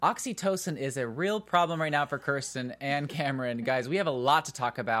Oxytocin is a real problem right now for Kirsten and Cameron. Guys, we have a lot to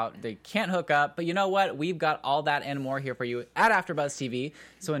talk about. They can't hook up, but you know what? We've got all that and more here for you at AfterBuzz TV.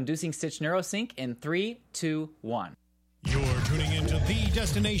 So inducing Stitch NeuroSync in 3, 2, 1. You're tuning into the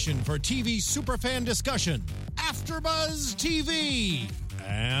destination for TV superfan discussion, AfterBuzz TV.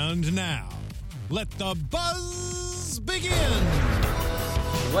 And now, let the buzz begin.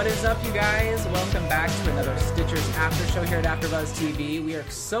 What is up, you guys? Welcome back to another Stitchers After Show here at AfterBuzz TV. We are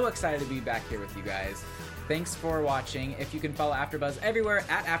so excited to be back here with you guys. Thanks for watching. If you can follow AfterBuzz everywhere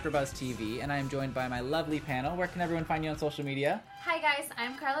at AfterBuzz TV, and I am joined by my lovely panel. Where can everyone find you on social media? Hi guys,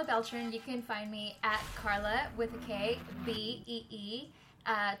 I'm Carla Beltran. You can find me at Carla with a K, B-E-E,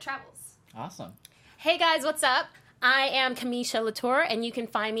 Travels. Awesome. Hey guys, what's up? I am Kamisha Latour, and you can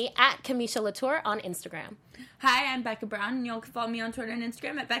find me at Kamisha Latour on Instagram. Hi, I'm Becca Brown, and y'all can follow me on Twitter and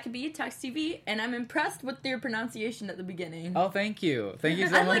Instagram at Becca B, Text TV, and I'm impressed with your pronunciation at the beginning. Oh, thank you. Thank you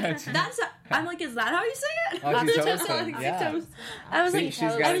so much. I'm like, is that how you say it? Oxytocin, yeah. I was See, like, she's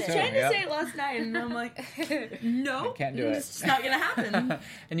got I it was too, trying to yep. say it last night, and I'm like, no, I can't do it. It's just not gonna happen.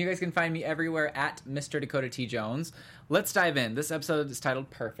 And you guys can find me everywhere at Mr. Dakota T. Jones. Let's dive in. This episode is titled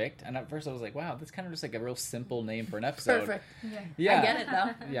Perfect, and at first I was like, wow, that's kind of just like a real simple name for an episode. Perfect. Yeah. I get it,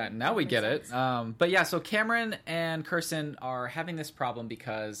 though. Yeah, now we get it. But yeah, so Cameron and Kirsten are having this problem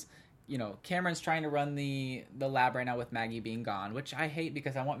because, you know, Cameron's trying to run the lab right now with Maggie being gone, which I hate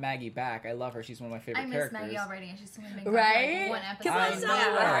because I want Maggie back. I love her. She's one of my favorite I miss characters. Maggie already, and she's only been gone Right? for like one episode. Come on, I Zach,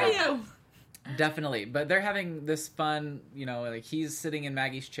 know. where are you? Definitely. But they're having this fun, you know, like he's sitting in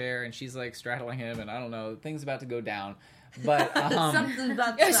Maggie's chair and she's like straddling him, and I don't know, things about to go down. But Something's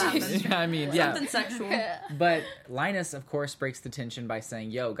about to happen. yeah, I mean, yeah. Something sexual. But Linus, of course, breaks the tension by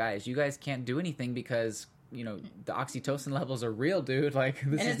saying, yo, guys, you guys can't do anything because, you know, the oxytocin levels are real, dude. Like,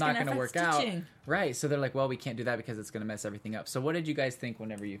 this is not going to work out. Right. So they're like, well, we can't do that because it's going to mess everything up. So what did you guys think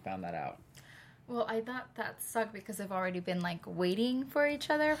whenever you found that out? Well, I thought that sucked because they've already been, like, waiting for each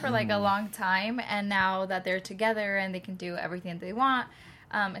other for, like, a long time. And now that they're together and they can do everything they want,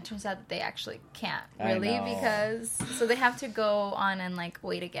 it turns out that they actually can't, really, because... So they have to go on and, like,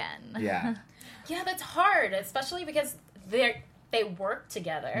 wait again. Yeah. Yeah, that's hard, especially because they work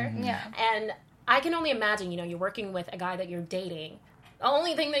together. Mm-hmm. Yeah. And I can only imagine, you know, you're working with a guy that you're dating. The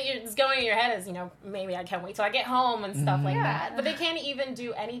only thing that is going in your head is, you know, maybe I can't wait till I get home and stuff like that. But they can't even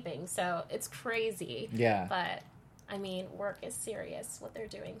do anything, so it's crazy. Yeah. But, I mean, work is serious, what they're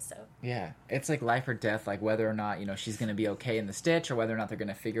doing, so. Yeah. It's like life or death, like whether or not, you know, she's going to be okay in the stitch or whether or not they're going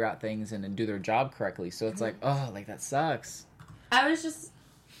to figure out things and do their job correctly. So it's like, oh, like that sucks. I was just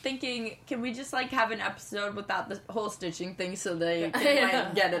thinking, can we just, like, have an episode without the whole stitching thing so they can,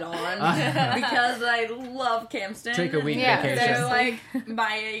 like, get it on? Because I love Camston. Take a week They're, vacation. like,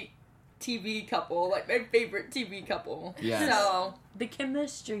 my TV couple, like, my favorite TV couple. Yes. So, the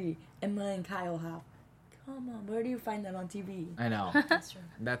chemistry Emma and Kyle have. Come on, where do you find that on TV? I know. That's true.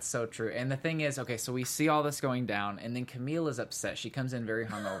 That's so true. And the thing is, okay, so we see all this going down, and then Camille is upset. She comes in very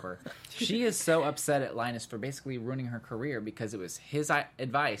hungover. She is so upset at Linus for basically ruining her career because it was his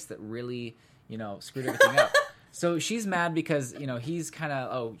advice that really, you know, screwed everything up. So she's mad because, you know, he's kind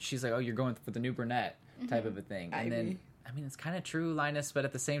of, she's like, you're going for the new brunette type of a thing. And then, I mean, it's kind of true, Linus, but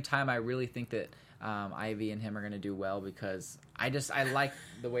at the same time, I really think that Ivy and him are going to do well because I like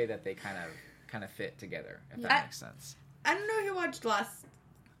the way that they kind of fit together, if that makes sense. I don't know if you watched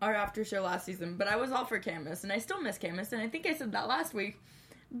our after show last season, but I was all for Camus, and I still miss Camus, and I think I said that last week.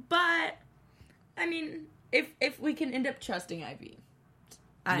 But, I mean, if we can end up trusting Ivy,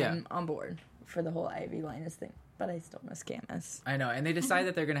 I'm on board for the whole Ivy Linus thing. But I still miss Camus. I know, and they decide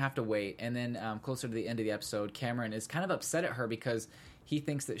that they're going to have to wait, and then closer to the end of the episode, Cameron is kind of upset at her because he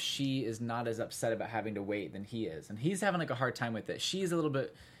thinks that she is not as upset about having to wait than he is, and he's having like a hard time with it. She's a little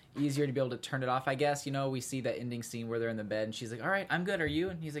bit easier to be able to turn it off, I guess. You know, we see that ending scene where they're in the bed and she's like, all right, I'm good, are you?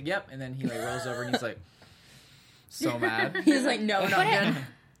 And he's like, yep. And then he like rolls over and he's like, so mad. He's like, no, not good.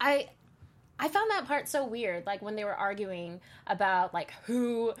 I found that part so weird, like when they were arguing about like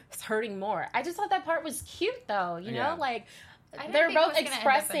who's hurting more. I just thought that part was cute though, you know, like they're both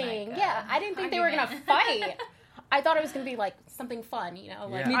expressing. I didn't think they were gonna fight. I thought it was gonna be like something fun, you know,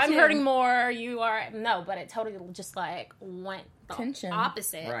 like I'm hurting more, you are but it totally just like went the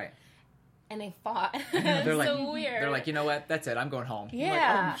opposite, right? And they fought. They're like, so weird. They're like, you know what? That's it. I'm going home. Yeah,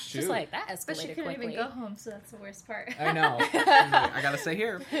 like, oh, shoot. just like that escalated But she couldn't quickly. even go home, so that's the worst part. I know. I gotta stay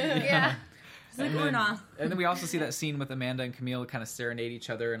here. Yeah. And then we also see that scene with Amanda and Camille kind of serenade each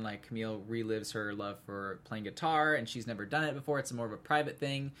other, and like Camille relives her love for playing guitar, and she's never done it before. It's more of a private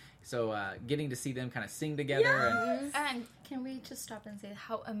thing, so getting to see them kind of sing together. And can we just stop and say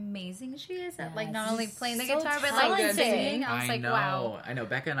how amazing she is at like Yes. not only playing the So guitar but like talented. singing? I was like, know. wow. I know.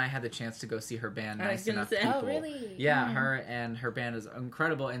 Becca and I had the chance to go see her band, I was Nice gonna Enough say. People. Oh, really? Yeah, her band is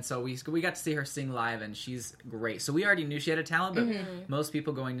incredible, and so we got to see her sing live, and she's great. So we already knew she had a talent, but most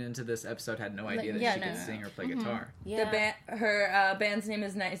people going into this episode had no idea that she could sing or play guitar. Yeah. Her band's name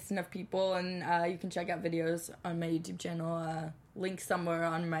is Nice Enough People, and you can check out videos on my YouTube channel. Link somewhere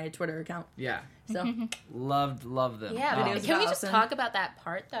on my Twitter account. Yeah, So loved them. Yeah, Um, Videos can we about just Allison. talk about that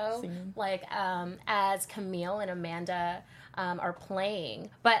part though? Singing. Like, as Camille and Amanda are playing,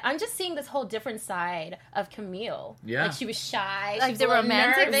 but I'm just seeing this whole different side of Camille. Yeah. Like she was shy, Like she was the a little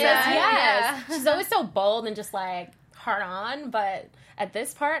romantic nervous. side? Yes, Yeah. she's always so bold and just like hard on. But at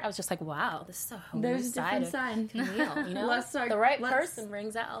this part, I was just like, wow, this is a whole there's new a side different of side. Camille. You know, Less the right person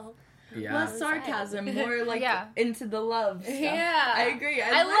brings out. yeah. Less sarcasm, more like Yeah. into the love stuff. Yeah, I agree.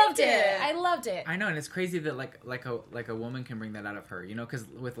 I loved liked it. I loved it. I know, and it's crazy that like a woman can bring that out of her, you know, because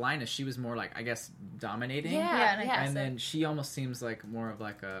with Linus, she was more like, I guess, dominating. Yeah, and I guess And so. then she almost seems like more of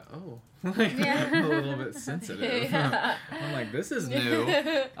like like a little bit sensitive. I'm like, this is new.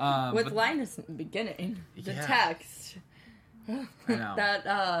 With but- Linus in the beginning, the Yeah. text I know.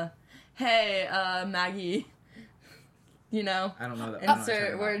 that hey Maggie, you know, I don't know that.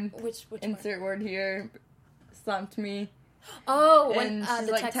 insert word, Which insert word here, slumped me, Oh, when and she's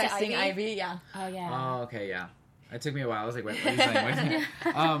the like text to texting Ivy. Yeah, Oh yeah. Oh, okay, yeah. It took me a while. I was like, what are you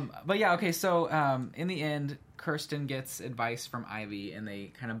saying? But yeah, okay, so in the end, Kirsten gets advice from Ivy, and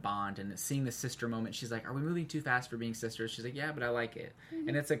they kind of bond, and seeing the sister moment, she's like, are we moving too fast for being sisters? She's like, yeah, but I like it.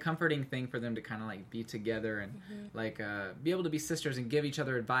 And it's a comforting thing for them to kind of like be together and like be able to be sisters and give each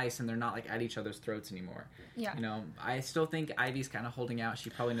other advice, and they're not like at each other's throats anymore. Yeah. You know, I still think Ivy's kind of holding out. She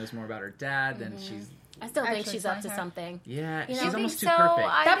probably knows more about her dad than she's... I still think Actually she's up to telling her. something. Yeah, You know, she's I almost too think so. perfect.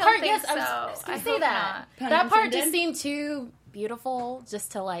 I That don't part, think yes, I was so. gonna I say hope that. not. That part intended. just seemed too beautiful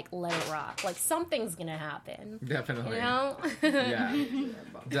just to like let it rock. Like something's gonna happen. Definitely. You know? Yeah,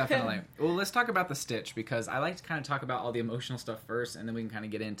 definitely. Well, let's talk about the Stitch, because I like to kind of talk about all the emotional stuff first, and then we can kind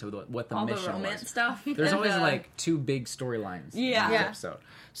of get into what the all the mission romance was. stuff. There's And, always like two big storylines Yeah. in this Yeah. episode.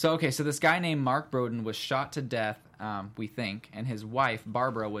 So, okay, so this guy named Mark Broden was shot to death, we think, and his wife,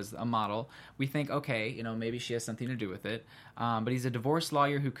 Barbara, was a model. We think, okay, you know, maybe she has something to do with it. But he's a divorce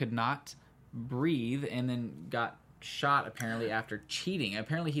lawyer who could not breathe and then got shot, apparently, after cheating.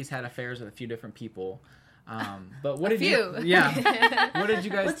 Apparently, he's had affairs with a few different people. But what did you... few. Yeah. What did you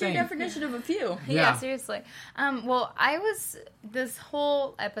guys What's your think? definition of a few? Yeah, seriously. Well, this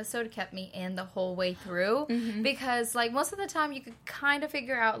whole episode kept me in the whole way through because, like, most of the time you could kind of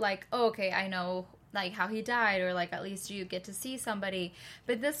figure out, like, oh, okay, I know, like, how he died, or, like, at least you get to see somebody.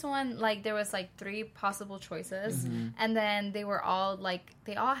 But this one, like, there was, like, 3 possible choices, and then they were all, like,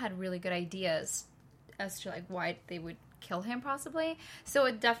 they all had really good ideas as to, like, why they would kill him possibly. So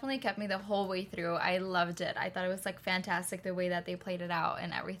it definitely kept me the whole way through. I loved it. I thought it was like fantastic the way that they played it out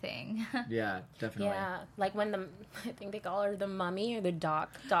and everything. Yeah, definitely. Yeah. Like when I think they call her the mummy or the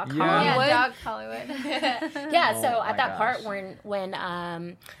Doc Yeah. Hollywood. Yeah, Doc Hollywood. Yeah, Oh so my at that gosh. part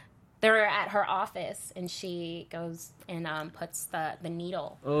when they're at her office and she goes and puts the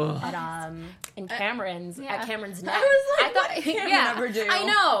needle Ugh. at in Cameron's Yeah. at Cameron's neck. I was like, I thought, what Cameron yeah, ever do? I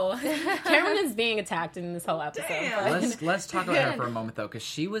know. Cameron is being attacked in this whole episode. Damn. Let's talk about her for a moment, though, because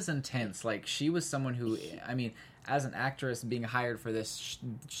she was intense. Like, she was someone who, I mean, as an actress being hired for this,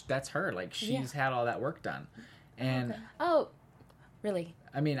 that's her. Like, she's had all that work done. And, Oh, really?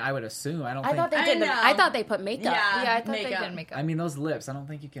 I mean, I would assume, I don't I think... thought they I did. know. I thought they put makeup. Yeah. Yeah, I thought Makeup. they did makeup. I mean, those lips, I don't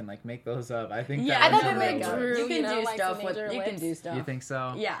think you can, like, make those up. I think Yeah, that I thought was they real were lips. Drew, You can you know, do like stuff some with. major You can lips. do stuff. You think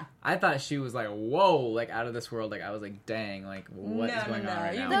so? Yeah. I thought she was like, whoa, like out of this world. Like I was like, dang, like what is No, going no, on no.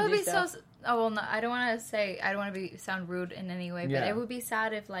 right You now? That would do be so. stuff. Oh well, no, I don't want to say. I don't want to sound rude in any way, but Yeah. it would be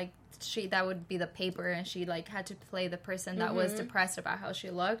sad if like that would be the paper, and she like had to play the person that was depressed about how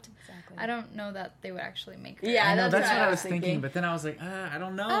she looked. Exactly. I don't know that they would actually make her. Yeah, I know that's what what I was thinking, but then I was like, I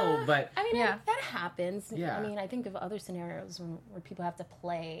don't know, but I mean, Yeah. that happens. Yeah. I mean, I think of other scenarios where people have to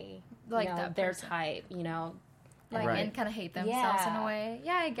play Like you know, that their person. type, you know. like Right. and kind of hate themselves in Yeah. a way.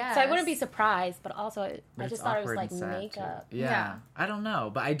 Yeah, I guess. So I wouldn't be surprised, but also I But just it's thought it was awkward like and sad, makeup. too. Yeah. Yeah. I don't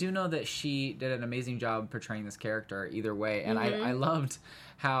know, but I do know that she did an amazing job portraying this character either way, and I loved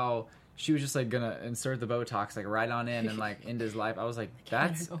how she was just like gonna insert the Botox like right on in and like into his life. I was like,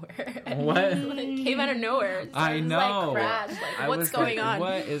 that's Nowhere. what It came out of nowhere. So I it was, know. Like, crashed. Like, I what's was going like, on?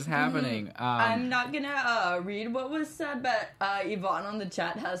 What is happening? I'm not gonna read what was said, but Yvonne on the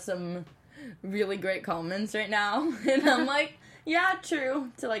chat has some really great comments right now, and I'm like, yeah,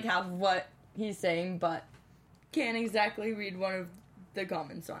 true to like half of what he's saying, but can't exactly read one of the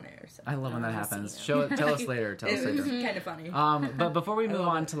comments on air. So. I love when that happens. Tell us later. Tell us later. Kind of funny. But before we move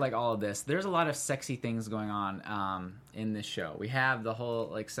on to like all of this, there's a lot of sexy things going on in this show. We have the whole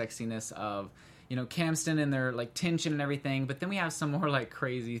like sexiness of, you know, Camston and their like tension and everything, but then we have some more like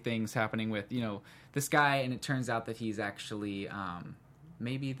crazy things happening with, you know, this guy, and it turns out that he's actually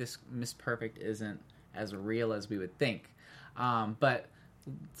maybe this Miss Perfect isn't as real as we would think. But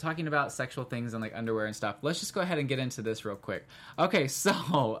talking about sexual things and like underwear and stuff, let's just go ahead and get into this real quick. Okay,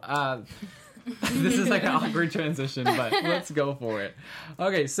 so this is like an awkward transition, but let's go for it.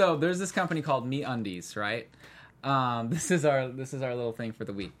 Okay, so there's this company called MeUndies, right? This is our little thing for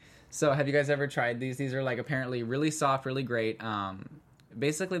the week. So have you guys ever tried these? These are like apparently really soft, really great.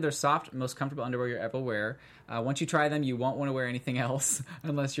 Basically, they're soft, most comfortable underwear you ever wear. Once you try them, you won't want to wear anything else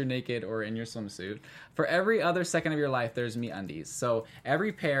unless you're naked or in your swimsuit. For every other second of your life, there's MeUndies. So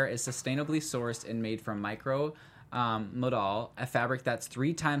every pair is sustainably sourced and made from micro modal, a fabric that's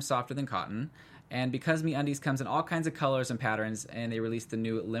 3 times softer than cotton. And because MeUndies comes in all kinds of colors and patterns, and they release the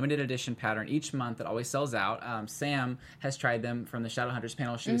new limited edition pattern each month that always sells out. Sam has tried them from the Shadowhunters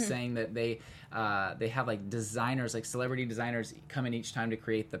panel. She was saying that they have like designers, like celebrity designers, come in each time to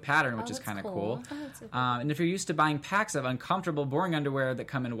create the pattern, which is kind of cool. Oh, so cool. And if you're used to buying packs of uncomfortable, boring underwear that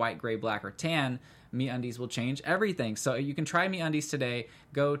come in white, gray, black, or tan, MeUndies will change everything. So you can try MeUndies today.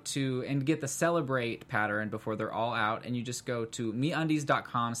 Go to and get the Celebrate pattern before they're all out, and you just go to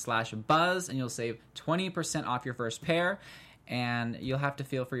MeUndies.com/buzz, and you'll save 20% off your first pair. And you'll have to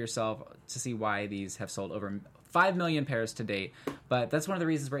feel for yourself to see why these have sold over 5 million pairs to date. But that's one of the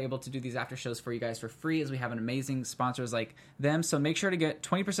reasons we're able to do these after shows for you guys for free, is we have an amazing sponsors like them. So make sure to get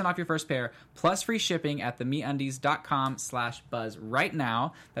 20% off your first pair plus free shipping at the MeUndies.com/buzz right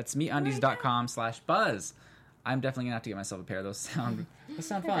now. That's MeUndies.com/buzz. I'm definitely gonna have to get myself a pair. Those sound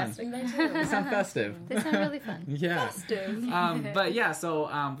fun. They sound festive. They sound really fun. Yeah. Festive. But yeah,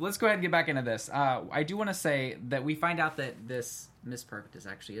 so let's go ahead and get back into this. I do want to say that we find out that this Miss Perfect is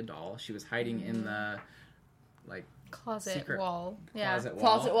actually a doll. She was hiding in the like closet wall.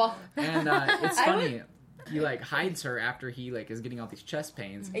 Closet wall. And it's funny. He like hides her after he like is getting all these chest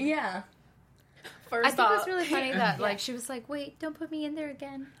pains. Yeah. I think it was really funny that like she was like, "Wait, don't put me in there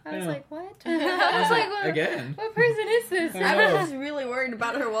again." I was like, "What?" I was like, "What again? What person is this?" I was really worried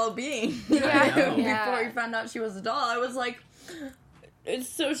about her well-being. Before we found out she was a doll, I was like,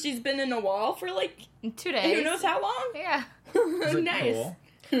 "So she's been in a wall for like 2 days? Who knows how long?" Yeah. Nice. Cool.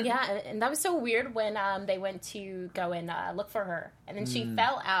 Yeah, and that was so weird when they went to go and look for her, and then she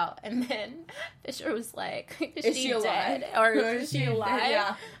fell out, and then Fisher was like, "Is she dead? Or is she alive?"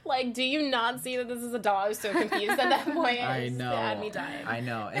 Yeah. Like, do you not see that this is a doll? I was so confused at that point. I know. It had me dying. I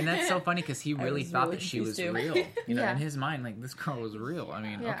know, and that's so funny because he really thought really that she was confused real. too. You know, Yeah. in his mind, like this girl was real. I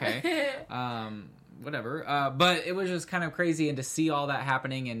mean, Yeah. okay. Whatever. But it was just kind of crazy, and to see all that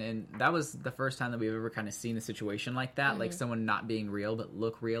happening, and that was the first time that we've ever kind of seen a situation like that, like someone not being real but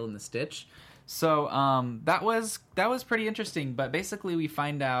look real in the stitch. So that was pretty interesting. But basically, we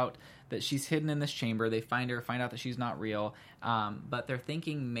find out that she's hidden in this chamber. They find out that she's not real, but they're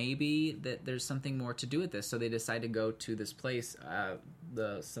thinking maybe that there's something more to do with this. So they decide to go to this place,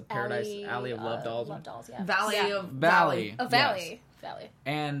 the Paradise Alley of Love Dolls. Love dolls, yeah. Valley. Oh, Valley. Yes. Valley.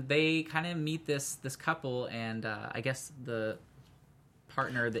 And they kind of meet this couple, and I guess the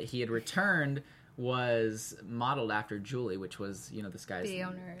partner that he had returned was modeled after Julie, which was, you know, this guy's The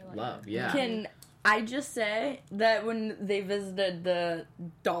owner, like, love. Yeah. Can I just say that when they visited the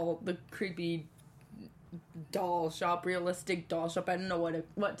creepy doll shop, realistic doll shop, I don't know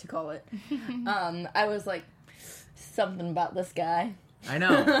what to call it. I was like, something about this guy. I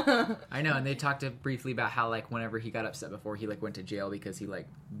know. And they talked briefly about how, like, whenever he got upset before, he, like, went to jail because he, like,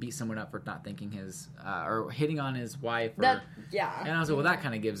 beat someone up for not thinking his, or hitting on his wife. And I was like, well, that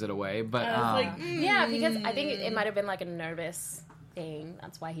kind of gives it away. But, I was like, Yeah, because I think it might have been, like, a nervous thing.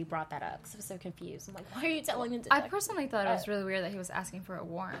 That's why he brought that up, because I was so confused. I'm like, why are you telling him to... I personally thought it was really weird that he was asking for a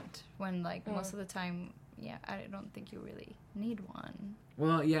warrant when, like, most of the time, I don't think you really need one.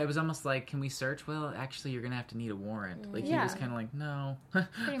 well, yeah, it was almost like, can we search? Well, actually, you're going to have to need a warrant. Like, he was kind of like, no.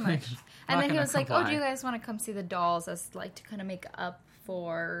 Pretty much. And then he was like, oh, do you guys want to come see the dolls as, like, to kind of make up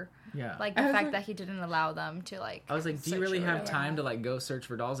for, like, the fact that he didn't allow them to, like... I was like, do you really have time to, like, go search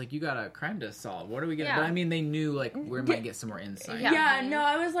for dolls? Like, you got a crime to solve. What are we going to... Yeah. But, I mean, they knew, like, we might get some more insight. Yeah. no,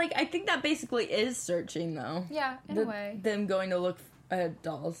 I was like, I think that basically is searching, though. Yeah, in a way. Them going to look at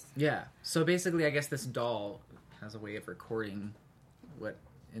dolls. Yeah. So, basically, I guess this doll has a way of recording what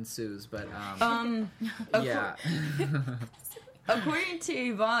ensues, but, yeah. According to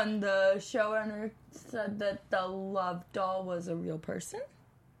Yvonne, the showrunner said that the love doll was a real person.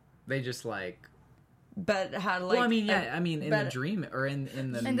 They just, like, but had like. Well, I mean, in the dream or in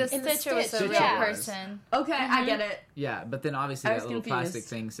the Stitch, it was a real person. Okay, I get it. Yeah, but then obviously that little plastic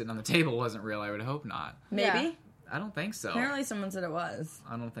thing sitting on the table wasn't real. I would hope not. Maybe. Yeah. I don't think so. Apparently, someone said it was.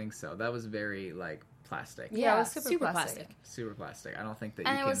 I don't think so. That was very like plastic. Yeah, it was super plastic. Super plastic. I don't think that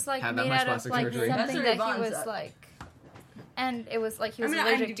and you it was, like, have that made much out of plastic like surgery. something that he was like, and it was like he was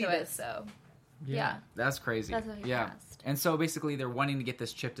allergic to it. So yeah, that's crazy. That's what he passed. And so basically, they're wanting to get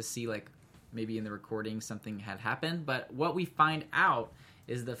this chip to see like maybe in the recording something had happened. But what we find out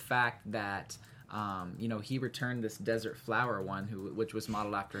is the fact that. He returned this desert flower one, which was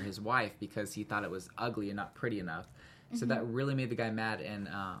modeled after his wife, because he thought it was ugly and not pretty enough. So that really made the guy mad, and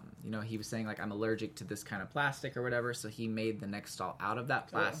he was saying like, I'm allergic to this kind of plastic or whatever. So he made the next doll out of that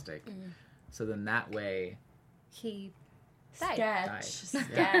plastic. So then that way, he died.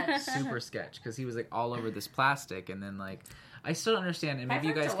 Super sketch, because he was like all over this plastic, and then like I still don't understand, and maybe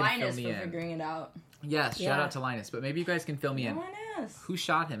you guys can fill me in. Figuring it out. Yes, shout out to Linus, but maybe you guys can fill me in. Linus. Who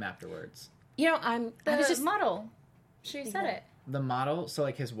shot him afterwards? I was just model. She said it. The model, so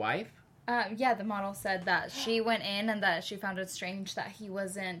like his wife. The model said that she went in and that she found it strange that he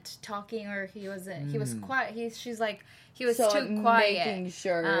wasn't talking or he was quiet. She's like, he was too quiet. Making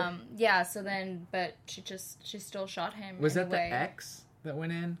sure. So then, but she still shot him. Was anyway. that the ex that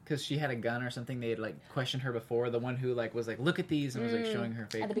went in? Because she had a gun or something. They had like questioned her before. The one who like was like, look at these, and was like showing her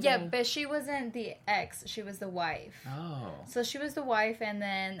face. Yeah, but she wasn't the ex. She was the wife. Oh. So she was the wife, and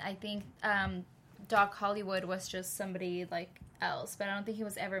then I think Doc Hollywood was just somebody like else, but I don't think he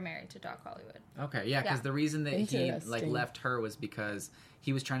was ever married to Doc Hollywood. Okay, yeah, because the reason that he like left her was because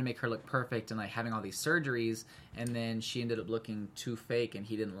he was trying to make her look perfect and like having all these surgeries, and then she ended up looking too fake, and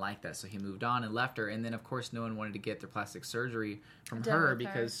he didn't like that, so he moved on and left her. And then of course no one wanted to get their plastic surgery from her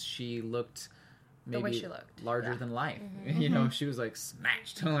because she looked maybe larger than life. She was like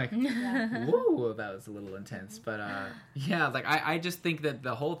smashed. I'm like, whoa, that was a little intense. But like I just think that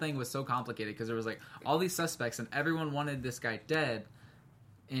the whole thing was so complicated because there was like all these suspects and everyone wanted this guy dead.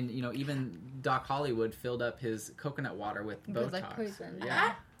 And even Doc Hollywood filled up his coconut water with Botox. Like poison.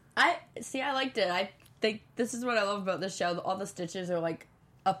 Yeah. I liked it. I think this is what I love about this show. All the stitches are like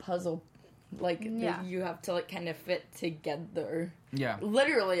a puzzle. Like you have to like kind of fit together. Yeah.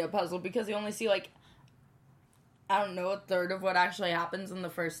 Literally a puzzle, because you only see like, I don't know, a third of what actually happens in the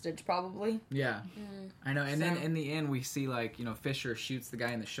first Stitch probably. Yeah. I know. And then in the end we see like, Fisher shoots the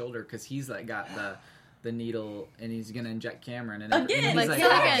guy in the shoulder because he's like got the needle and he's gonna inject Cameron and again, and he's like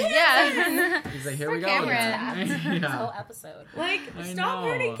he's like, here we go Cameron. This whole episode. Like, stop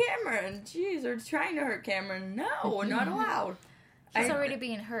hurting Cameron. Jeez, or trying to hurt Cameron. No, not allowed. She's already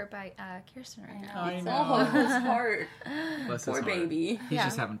being hurt by Kirsten right now. I know. Oh, his heart. Bless Poor his heart. baby. He's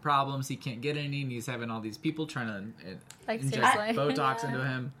just having problems. He can't get any, and he's having all these people trying to inject seriously. Botox into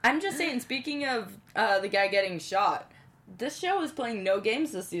him. I'm just saying, speaking of the guy getting shot, this show is playing no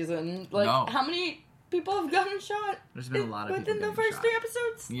games this season. Like, how many people have gotten shot? There's been a lot of people within the first 3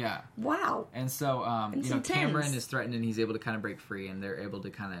 episodes? Yeah. Wow. And so, Cameron is threatened, and he's able to kind of break free, and they're able to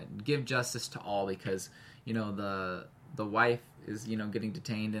kind of give justice to all because, the wife is, getting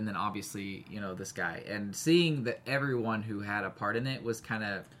detained, and then obviously, this guy. And seeing that everyone who had a part in it was kind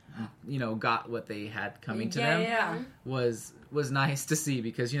of, got what they had coming to them was nice to see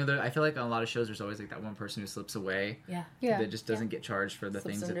because, I feel like on a lot of shows there's always like that one person who slips away that just doesn't get charged for the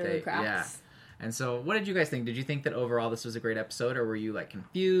things that they... And so, what did you guys think? Did you think that overall this was a great episode, or were you, like,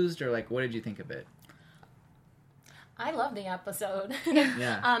 confused, or, like, what did you think of it? I love the episode.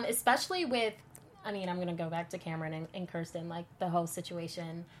 Especially with... I'm going to go back to Cameron and Kirsten, like, the whole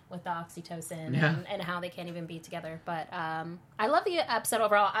situation with the oxytocin and how they can't even be together. But I love the episode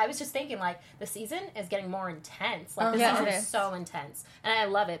overall. I was just thinking, like, the season is getting more intense. Like, the season is so intense. And I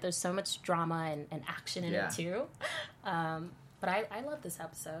love it. There's so much drama and action in it, too. But I love this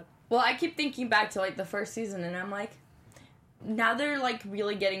episode. Well, I keep thinking back to, like, the first season, and I'm like, now they're, like,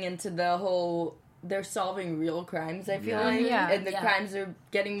 really getting into the whole, they're solving real crimes, I feel like. And the crimes are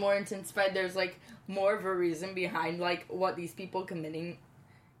getting more intensified. There's, like, more of a reason behind, like, what these people committing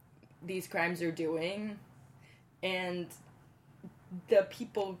these crimes are doing. And the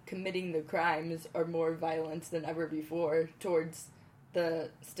people committing the crimes are more violent than ever before towards the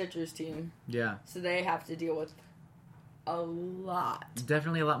Stitchers team. Yeah. So they have to deal with a lot.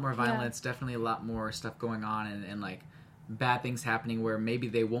 Definitely a lot more violence, definitely a lot more stuff going on, and like bad things happening where maybe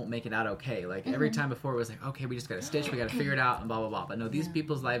they won't make it out okay. Like every time before it was like, okay, we just got to stitch, we got to figure it out, and blah blah blah. But no, these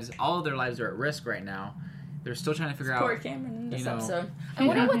people's lives, all of their lives are at risk right now. They're still trying to figure out. Poor Cameron in this episode. I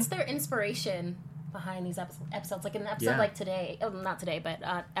wonder what's their inspiration behind these episodes. Like in an episode like today, not today, but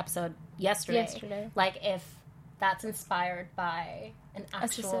episode yesterday. Like if that's inspired by an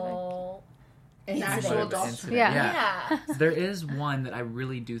actual an actual doll. Yeah. There is one that I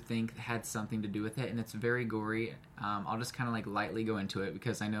really do think had something to do with it, and it's very gory. I'll just kind of like lightly go into it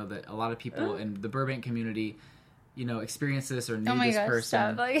because I know that a lot of people in the Burbank community, you know, experience this or knew this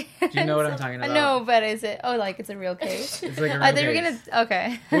person. Stop. Like, do you know what I'm talking about? No, but is it? Oh, like it's a real case. It's like a real I think case. we're gonna.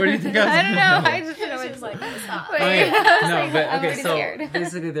 Okay. What do you think? I don't know. I just know She was like, stop. Okay. No, but I'm okay. pretty So scared.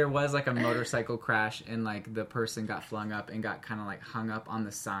 basically, there was like a motorcycle crash, and like the person got flung up and got kind of like hung up on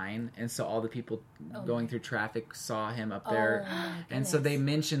the sign, and so all the people going through traffic saw him up there, and so they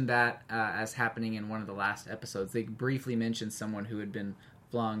mentioned that as happening in one of the last episodes. They briefly mentioned someone who had been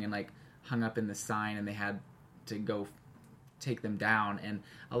flung and like hung up in the sign, and they had to go take them down, and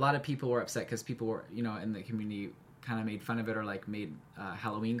a lot of people were upset because people were, you know, in the community kind of made fun of it or like made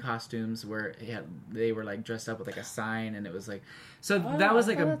Halloween costumes where they were like dressed up with like a sign, and it was like that was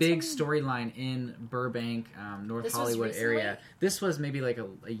like a big storyline in Burbank, North Hollywood area. This was maybe like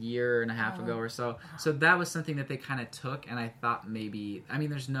a year and a half ago or so. So that was something that they kind of took, and I thought maybe, I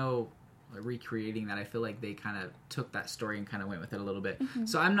mean, there's no recreating that. I feel like they kind of took that story and kind of went with it a little bit.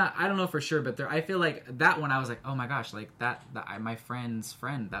 So I don't know for sure, but I feel like that one I was like, oh my gosh, like that my friend's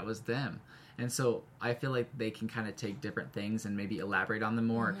friend, that was them. And so I feel like they can kind of take different things and maybe elaborate on them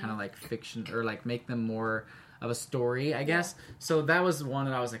more, kind of like fiction, or like make them more of a story, I guess. So that was one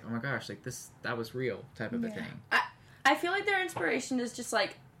that I was like, oh my gosh, like that was real type of a thing. I feel like their inspiration is just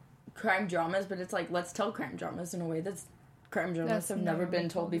like crime dramas, but it's like, let's tell crime dramas in a way that's crime dramas have never been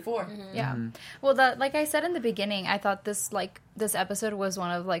told before. Yeah. Well, like I said in the beginning, I thought this episode was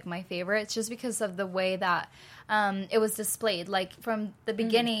one of like my favorites just because of the way that it was displayed. Like from the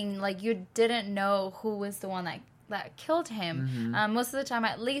beginning, like you didn't know who was the one that killed him. Most of the time,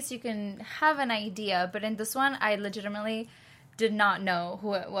 at least you can have an idea. But in this one, I legitimately did not know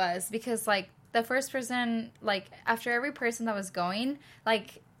who it was because like the first person, like after every person that was going,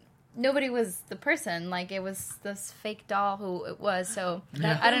 like nobody was the person. Like it was this fake doll who it was. So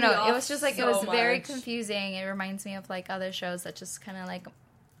I don't know. It was just like it was very confusing. It reminds me of like other shows that just kind of like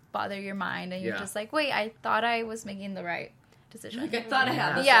bother your mind, and you're just like, wait, I thought I was making the right decision. Like I thought I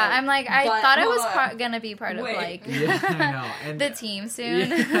had this. Yeah, I'm like, I thought I was gonna be part of like I know. And the team soon.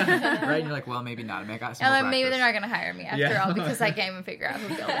 right? And you're like, well, maybe not. I mean, I got some And more then maybe practice. they're not gonna hire me after all because I can't even figure out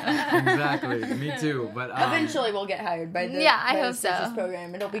who killed him. Exactly. Me too. But eventually we'll get hired by the I hope so. Stitches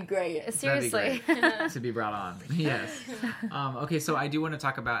program. It'll be great. Seriously. to be brought on. Yes. Okay, so I do want to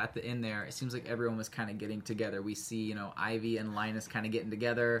talk about at the end there. It seems like everyone was kind of getting together. We see, you know, Ivy and Linus kind of getting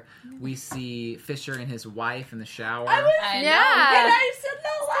together. We see Fisher and his wife in the shower. And I said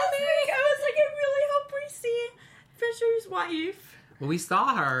that last week. I was like, I really hope we see Fisher's wife. Well, we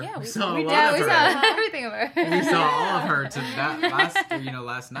saw her. Yeah, we saw we a lot of saw her. everything of her. We saw all of her to that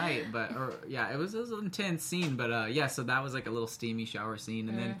last night, it was an intense scene, but so that was like a little steamy shower scene,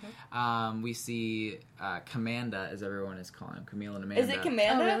 and then we see Commanda, as everyone is calling him, Camille and Amanda. Is it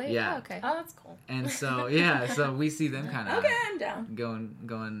Commanda? Oh, really? Yeah. Oh, okay. Oh, that's cool. And so so we see them kind of Okay, I'm down.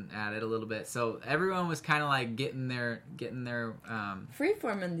 going at it a little bit. So everyone was kind of like getting their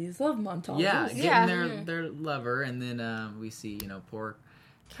Freeform in these love montages. getting their lover, and then we see, you know, poor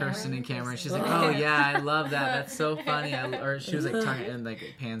Kirsten and Cameron. She's like, oh yeah, I love that. That's so funny. Or she was like talking, and like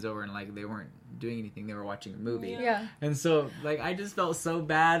it pans over, and like they weren't doing anything. They were watching a movie. Yeah. And so like I just felt so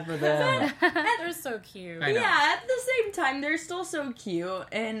bad for them. They're so cute. I know. Yeah, at the same time, they're still so cute,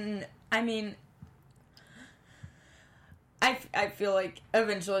 and I mean, I feel like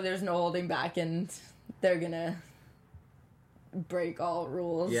eventually there's no holding back, and they're gonna break all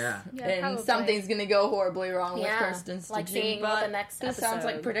rules. Yeah. And probably. something's gonna go horribly wrong with Kirsten like stitching, seeing but what the next this sounds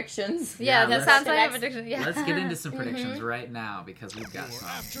like episode. predictions. Yeah, that sounds like a next- prediction. Yeah. Let's get into some predictions right now because we've got some.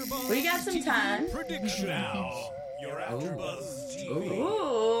 AfterBuzz We got some time. Prediction now. Your AfterBuzz TV.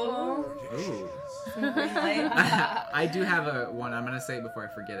 Ooh. Ooh. Ooh. I do have one. I'm gonna say it before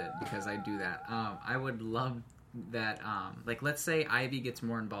I forget it because I do that. I would love that. Like, let's say Ivy gets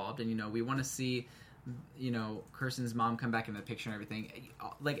more involved, and you know, we want to see, you know, Kirsten's mom come back in the picture and everything.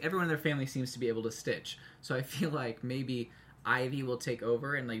 Like, everyone in their family seems to be able to stitch, so I feel like maybe Ivy will take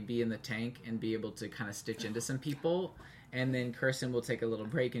over and like be in the tank and be able to kind of stitch into some people. And then Kirsten will take a little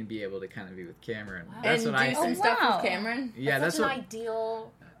break and be able to kind of be with Cameron. That's And what I do some think. stuff wow. with Cameron. Yeah, that's an what.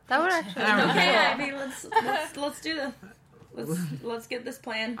 ideal. That would actually. Okay, Ivy, let's do the. Let's get this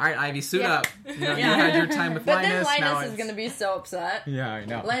plan. All right, Ivy, suit Yeah. up. You know, you had your time with But Linus. then now Linus is it's- gonna be so upset. Yeah, I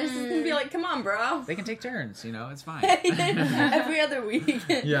know. Linus is gonna be like, "Come on, bro." They can take turns. You know, it's fine. Every other week.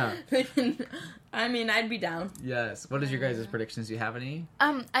 Yeah. I mean, I'd be down. Yes. What is your guys' predictions? Do you have any?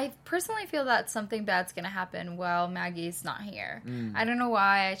 I personally feel that something bad's gonna happen while Maggie's not here. I don't know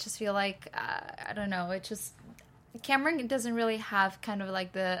why. I just feel like I don't know. It just Cameron doesn't really have kind of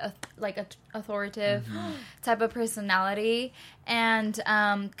like the authoritative type of personality, and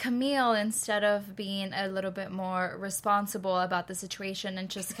Camille, instead of being a little bit more responsible about the situation and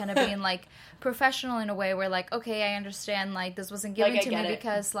just kind of being like professional in a way where like, okay, I understand, like this wasn't given to me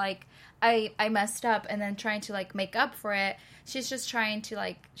because like I messed up, and then trying to like make up for it. She's just trying to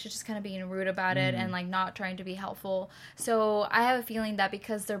like, she's just kind of being rude about it and like not trying to be helpful. So I have a feeling that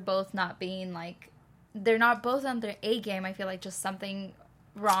because they're both not being like, they're not both on their A game, I feel like just something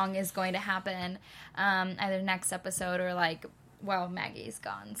wrong is going to happen either next episode or like, well, Maggie's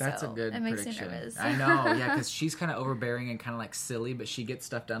gone. That's so a good it makes prediction. me nervous. I know, yeah, because she's kind of overbearing and kind of like silly, but she gets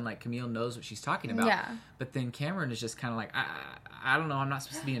stuff done. Like Camille knows what she's talking about. Yeah. But then Cameron is just kind of like, I don't know, I'm not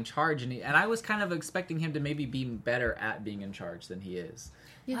supposed to be in charge. And I was kind of expecting him to maybe be better at being in charge than he is.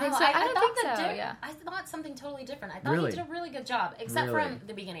 You think so? I don't think so. Yeah. I thought something totally different. I thought Really? he did a really good job, except Really? from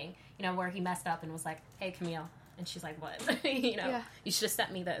the beginning, you know, where he messed up and was like, "Hey, Camille," and she's like, "What? You know, Yeah. you should have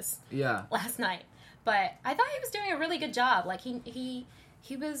sent me this Yeah. last night." But I thought he was doing a really good job. Like he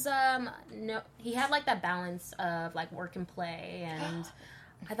was he had like that balance of like work and play, and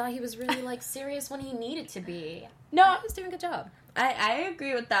I thought he was really like serious when he needed to be. No, He was doing a good job. I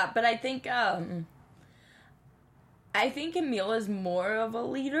agree with that, but I think Camille is more of a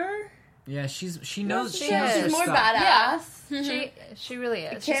leader. Yeah, she knows she she knows is. her She's more stuff. badass. She really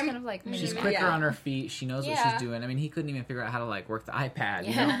is. She's kind of like She's mini-me. quicker Yeah. on her feet. She knows what Yeah. she's doing. I mean, he couldn't even figure out how to like work the iPad.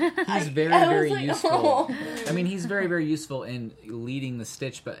 You Yeah. know, he's very, I was very like, useful. oh. I mean, he's very, very useful in leading the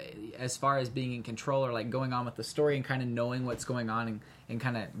Stitch. But as far as being in control or like going on with the story and kind of knowing what's going on and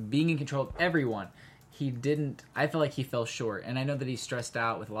kind of being in control of everyone, he didn't. I feel like he fell short. And I know that he's stressed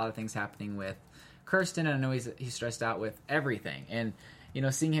out with a lot of things happening with Kirsten. And I know he's stressed out with everything. And you know,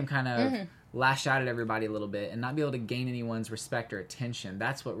 seeing him kind of lash out at everybody a little bit and not be able to gain anyone's respect or attention,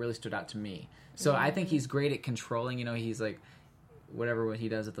 that's what really stood out to me. So I think he's great at controlling, you know, he's like whatever what he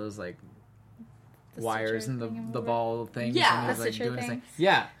does with those like The wires stitcher and thing the or ball things, Yeah, and he's the like stitcher doing his thing. things.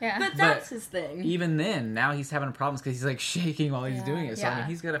 Yeah. Yeah. But that's his thing. Even then, now he's having problems because he's like shaking while he's Yeah. doing it. So I Yeah. mean,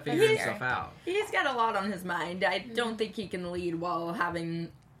 he's got to figure That's himself scary. out. He's got a lot on his mind. I don't think he can lead while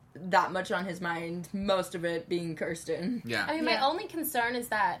having that much on his mind, most of it being Kirsten. Yeah. I mean, my only concern is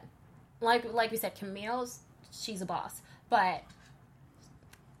that, like we said, Camille's, she's a boss, but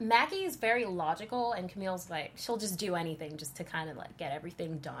Maggie's very logical, and Camille's like, she'll just do anything just to kind of like get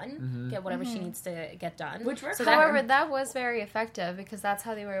everything done, get whatever she needs to get done. Which works. So however, that was very effective because that's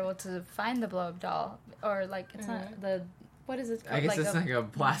how they were able to find the blow up doll, or like it's not the what is it called? I guess like it's a, like a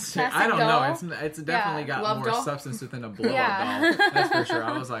plastic. plastic I don't doll? know. It's definitely got Love more doll? substance within a blow-up Yeah. doll. That's for sure.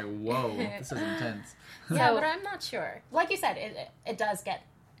 I was like, whoa, this is intense. Yeah, So- but I'm not sure. Like you said, it does get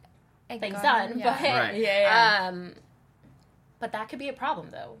things Gone, done, yeah. but Right. Yeah. but that could be a problem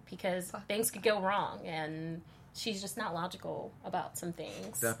though, because things could go wrong, and she's just not logical about some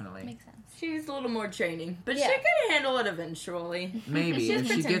things. Definitely. Makes sense. She's a little more training, but Yeah. she can handle it eventually. Maybe. She has And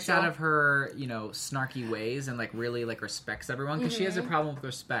she gets potential. out of her, you know, snarky ways and, like, really, like, respects everyone. Because she has a problem with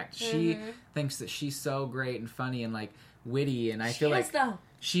respect. She thinks that she's so great and funny and, like, witty. And I feel She like is, though.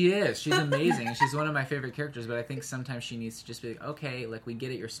 she is. She's amazing. And she's one of my favorite characters. But I think sometimes she needs to just be like, okay, like, we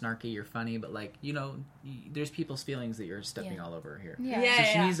get it. You're snarky. You're funny. But, like, you know, there's people's feelings that you're stepping all over here. Yeah. Yeah. So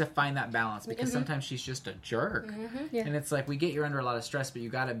she needs to find that balance because sometimes she's just a jerk. Yeah. And it's like, we get you're under a lot of stress, but you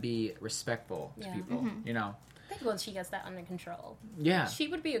got to be respectful to Yeah. people, you know? I think once she gets that under control, Yeah, she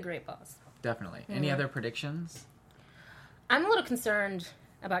would be a great boss. definitely. Any other predictions? I'm a little concerned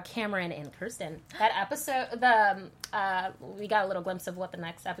about Cameron and Kirsten. That episode, we got a little glimpse of what the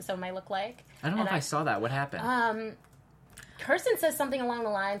next episode might look like. I don't know And if I saw that. What happened? Kirsten says something along the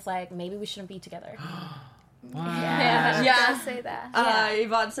lines like, maybe we shouldn't be together. Wow. Yeah. Yeah. Does say that.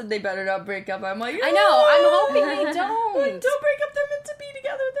 Yvonne said they better not break up. I'm like, I know, I'm hoping they don't. Don't break up. They're meant to be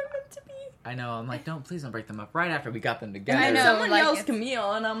together. They're meant to be. I know. I'm like, please don't break them up right after we got them together. I And know, someone like, yells it's-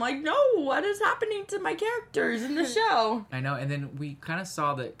 Camille, and I'm like, no, what is happening to my characters in the show? I know. And then we kind of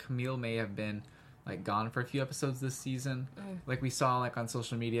saw that Camille may have been like gone for a few episodes this season. Like we saw like on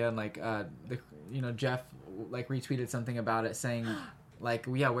social media, and like Jeff like retweeted something about it saying. Like,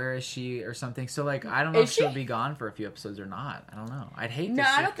 yeah, where is she or something? So, like, I don't know Is if she'll she? be gone for a few episodes or not. I don't know. I'd hate to No, see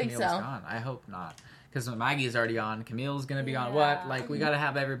I if don't think Camille was so. gone. I hope not. Because Maggie's already on. Camille's going to be on. What? Like, we got to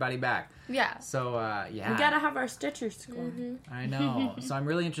have everybody back. Yeah. So, yeah. We gotta have our Stitcher squad. I know. So I'm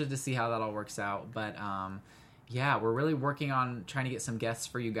really interested to see how that all works out. But yeah, we're really working on trying to get some guests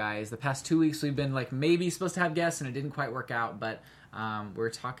for you guys. The past 2 weeks we've been like maybe supposed to have guests and it didn't quite work out. But We're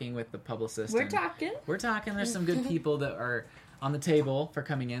talking with the publicist. We're talking. There's some good people that are on the table for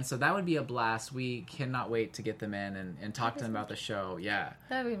coming in, so that would be a blast. We cannot wait to get them in and talk to them about the show. Yeah,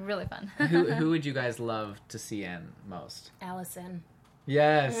 that would be really fun. Who would you guys love to see in most? Allison.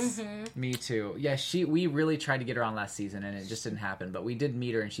 Yes, me too. Yeah, we really tried to get her on last season and it just didn't happen, but we did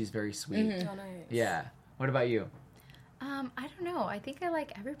meet her and she's very sweet. Oh, nice. Yeah. What about you? I don't know. I think I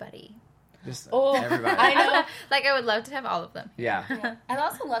like everybody. Just everybody. I know. Like, I would love to have all of them. Yeah. I'd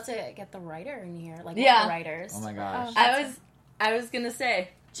also love to get the writer in here, like one Yeah. of the writers. Oh my gosh. I was gonna say,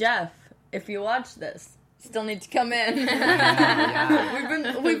 Jeff, if you watch this, still need to come in.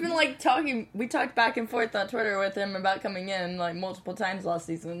 Yeah. We've been like talking. We talked back and forth on Twitter with him about coming in like multiple times last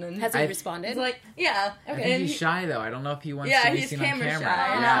season, and Has he responded? he's like, yeah. I think he's shy though. I don't know if he wants Yeah, to be he's seen on camera camera. shy.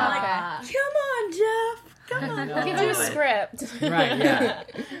 And Yeah. I'm like, come on, Jeff. Come on. We can do a script. Right, yeah.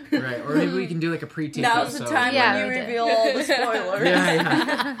 Right. Or maybe we can do like a pre-tape Now's the episode. time when you reveal all the spoilers.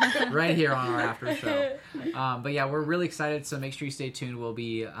 Yeah. Right here on our after show. But yeah, we're really excited, so make sure you stay tuned. We'll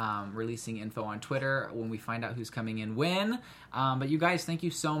be releasing info on Twitter when we find out who's coming in when. But you guys, thank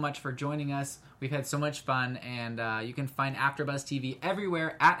you so much for joining us. We've had so much fun, and you can find AfterBuzz TV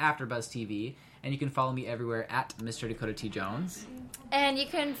everywhere at AfterBuzz TV, and you can follow me everywhere at Mr. Dakota T. Jones. And you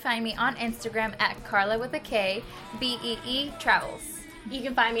can find me on Instagram at Carla with a K, BEE Travels. You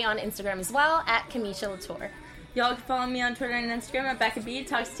can find me on Instagram as well at Kamisha Latour. Y'all can follow me on Twitter and Instagram at Becca B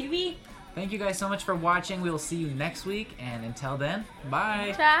Talks TV. Thank you guys so much for watching. We will see you next week, and until then,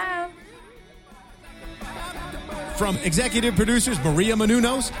 bye. Ciao. From executive producers Maria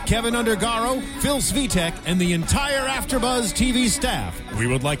Menounos, Kevin Undergaro, Phil Svitek, and the entire AfterBuzz TV staff, we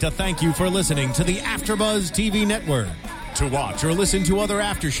would like to thank you for listening to the AfterBuzz TV network. To watch or listen to other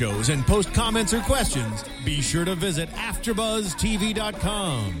after shows and post comments or questions, be sure to visit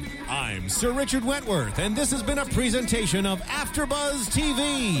AfterBuzzTV.com. I'm Sir Richard Wentworth, and this has been a presentation of AfterBuzz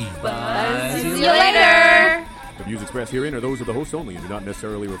TV. See you later. The views expressed herein are those of the hosts only and do not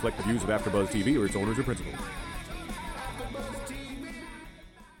necessarily reflect the views of AfterBuzz TV or its owners or principals.